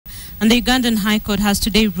And the Ugandan High Court has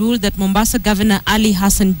today ruled that Mombasa Governor Ali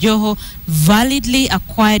Hassan Joho validly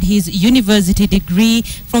acquired his university degree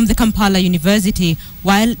from the Kampala University.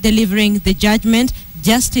 While delivering the judgment,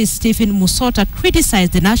 Justice Stephen Musota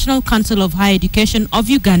criticized the National Council of Higher Education of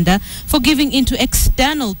Uganda for giving into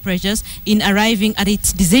external pressures in arriving at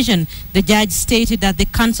its decision. The judge stated that the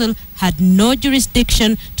council had no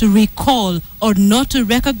jurisdiction to recall or not to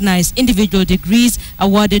recognize individual degrees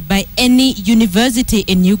awarded by any university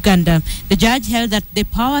in Uganda. The judge held that the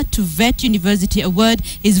power to vet university award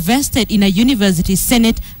is vested in a university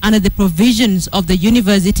senate under the provisions of the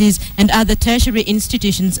Universities and Other Tertiary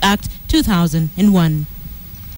Institutions Act 2001.